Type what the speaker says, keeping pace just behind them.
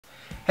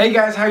Hey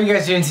guys, how are you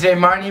guys doing today?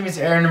 My name is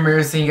Aaron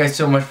Ramirez. Thank you guys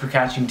so much for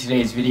catching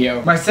today's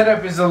video. My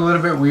setup is a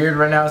little bit weird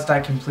right now. It's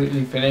not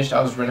completely finished.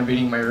 I was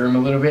renovating my room a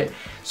little bit.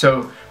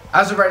 So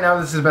as of right now,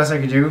 this is the best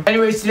I could do.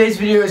 Anyways, today's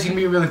video is going to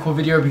be a really cool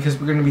video because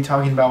we're going to be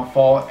talking about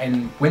fall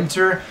and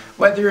winter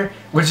weather,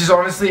 which is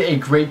honestly a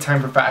great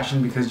time for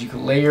fashion because you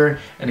can layer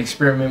and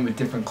experiment with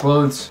different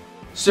clothes.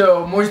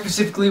 So more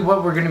specifically,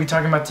 what we're going to be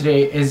talking about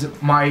today is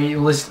my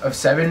list of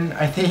 7,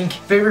 I think,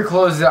 favorite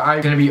clothes that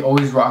I'm going to be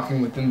always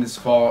rocking within this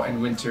fall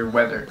and winter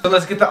weather. So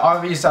let's get the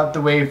obvious out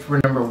the way for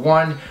number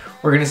 1.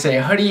 We're going to say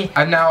a hoodie.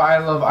 And now I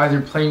love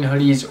either plain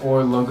hoodies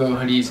or logo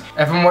hoodies.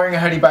 If I'm wearing a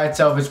hoodie by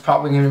itself, it's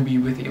probably going to be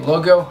with a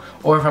logo.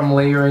 Or if I'm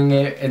layering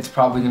it, it's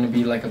probably going to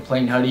be like a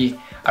plain hoodie.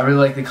 I really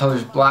like the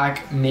colors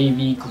black,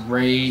 navy,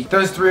 gray.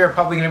 Those 3 are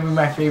probably going to be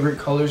my favorite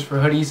colors for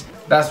hoodies.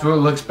 That's what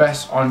looks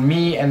best on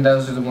me, and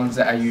those are the ones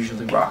that I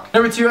usually rock.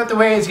 Number 2 out the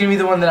way is going to be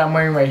the one that I'm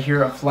wearing right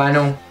here, a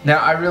flannel. Now,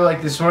 I really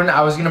like this one.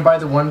 I was going to buy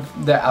the one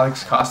that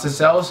Alex Costa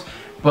sells,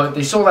 but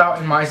they sold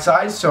out in my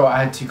size, so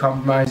I had to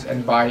compromise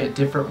and buy a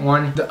different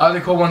one. The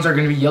other cool ones are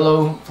going to be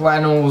yellow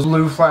flannels,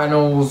 blue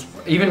flannels,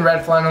 even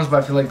red flannels,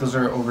 but I feel like those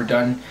are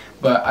overdone.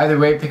 But either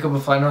way, pick up a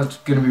flannel. It's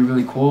going to be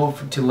really cool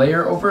to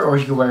layer over, or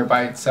you can wear it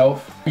by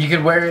itself. You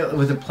could wear it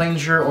with a plain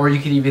shirt, or you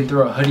could even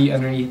throw a hoodie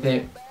underneath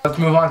it. Let's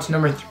move on to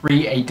number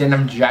 3, a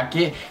denim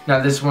jacket.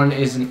 Now this one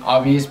isn't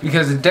obvious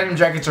because the denim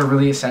jackets are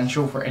really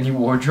essential for any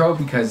wardrobe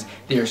because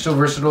they are so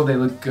versatile. They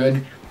look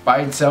good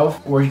by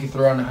itself, or you can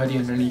throw on a hoodie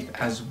underneath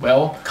as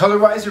well. Color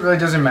wise, it really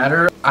doesn't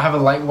matter. I have a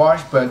light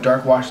wash, but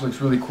dark wash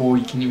looks really cool.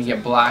 You can even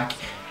get black.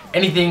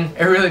 Anything,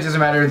 it really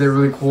doesn't matter. They're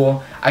really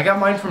cool. I got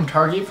mine from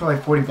Target for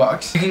like 40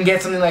 bucks. You can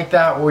get something like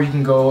that, or you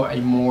can go a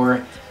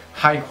more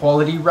high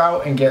quality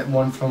route and get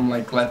one from,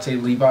 like, let's say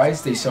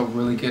Levi's. They sell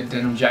really good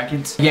denim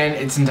jackets. Again,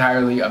 it's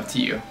entirely up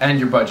to you and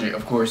your budget,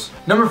 of course.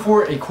 Number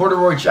 4, a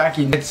corduroy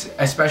jacket. It's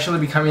especially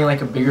becoming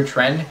like a bigger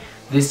trend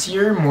this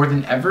year more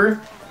than ever.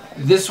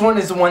 This one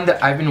is the one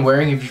that I've been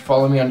wearing. If you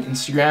follow me on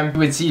Instagram, you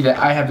would see that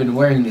I have been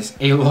wearing this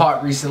a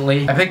lot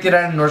recently. I picked it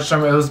at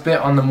Nordstrom. It was a bit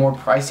on the more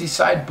pricey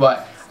side,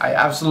 but I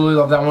absolutely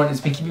love that one.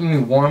 It's been keeping me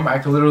warm. I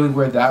could literally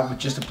wear that with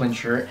just a plain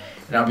shirt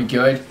and I'll be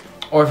good.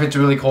 Or if it's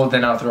really cold,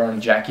 then I'll throw on a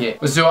jacket.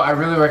 But so I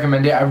really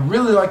recommend it. I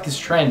really like this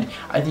trend.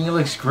 I think it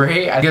looks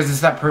great because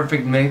it's that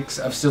perfect mix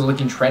of still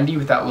looking trendy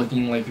without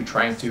looking like you're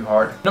trying too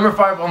hard. Number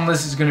 5 on the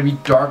list is going to be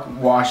dark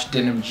wash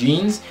denim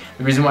jeans.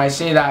 The reason why I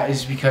say that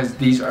is because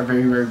these are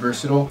very, very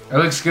versatile. It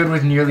looks good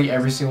with nearly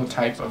every single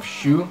type of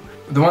shoe.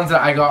 The ones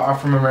that I got are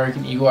from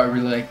American Eagle. I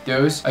really like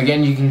those.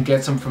 Again, you can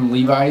get some from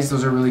Levi's.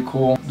 Those are really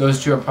cool.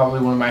 Those 2 are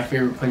probably one of my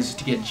favorite places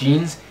to get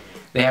jeans.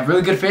 They have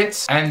really good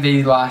fits and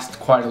they last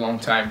quite a long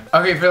time.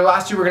 Okay, for the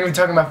last 2, we're going to be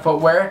talking about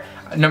footwear.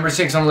 Number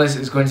 6 on the list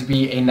is going to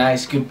be a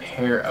nice, good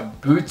pair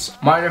of boots.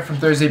 Mine are from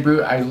Thursday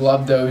Boot. I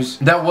love those.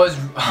 That was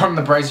on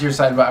the pricier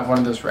side, but I've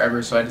wanted those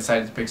forever, so I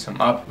decided to pick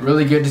some up.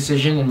 Really good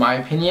decision in my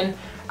opinion.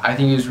 I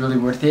think it was really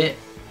worth it.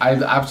 I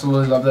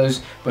absolutely love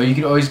those, but you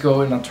can always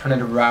go an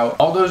alternative route.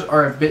 All those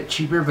are a bit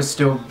cheaper, but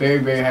still very,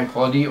 very high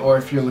quality. Or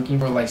if you're looking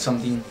for like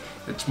something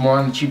that's more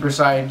on the cheaper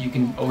side, you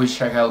can always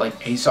check out like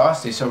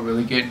ASOS. They sell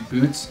really good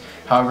boots.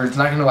 However, it's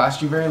not going to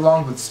last you very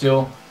long, but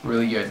still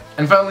really good.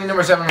 And finally,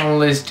 number 7 on the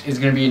list is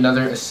going to be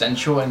another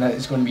essential, and that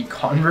is going to be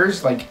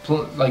Converse, like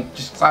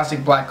just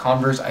classic black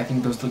Converse. I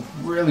think those look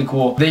really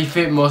cool. They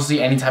fit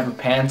mostly any type of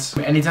pants,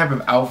 any type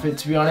of outfit,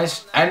 to be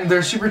honest. And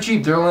they're super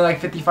cheap. They're only like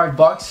 55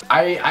 bucks.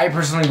 I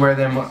personally wear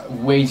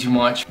them way too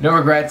much. No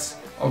regrets.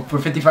 For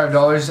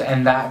 $55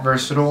 and that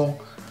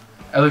versatile,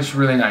 it looks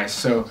really nice.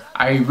 So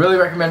I really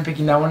recommend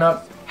picking that one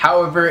up.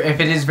 However, if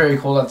it is very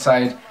cold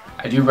outside,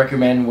 I do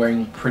recommend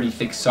wearing pretty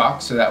thick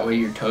socks so that way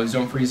your toes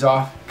don't freeze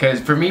off. Because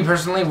for me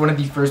personally, one of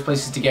the first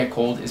places to get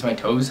cold is my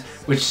toes,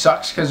 which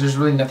sucks because there's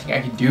really nothing I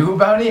can do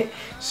about it.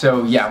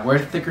 So yeah, wear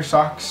thicker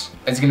socks.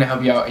 It's going to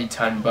help you out a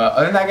ton. But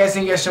other than that, guys,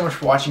 thank you guys so much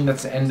for watching.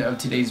 That's the end of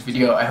today's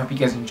video. I hope you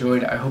guys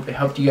enjoyed. I hope it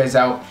helped you guys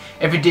out.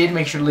 If it did,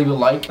 make sure to leave a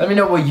like. Let me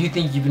know what you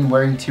think you've been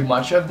wearing too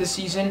much of this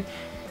season,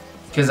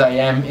 because I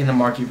am in the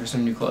market for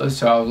some new clothes,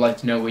 so I would like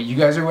to know what you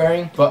guys are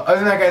wearing. But other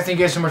than that, guys, thank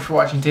you guys so much for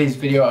watching today's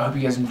video. I hope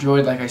you guys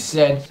enjoyed. Like I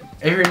said,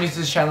 if you're new to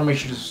this channel, make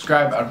sure to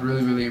subscribe. I'd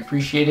really, really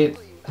appreciate it.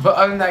 But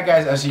other than that,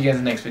 guys, I'll see you guys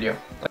in the next video.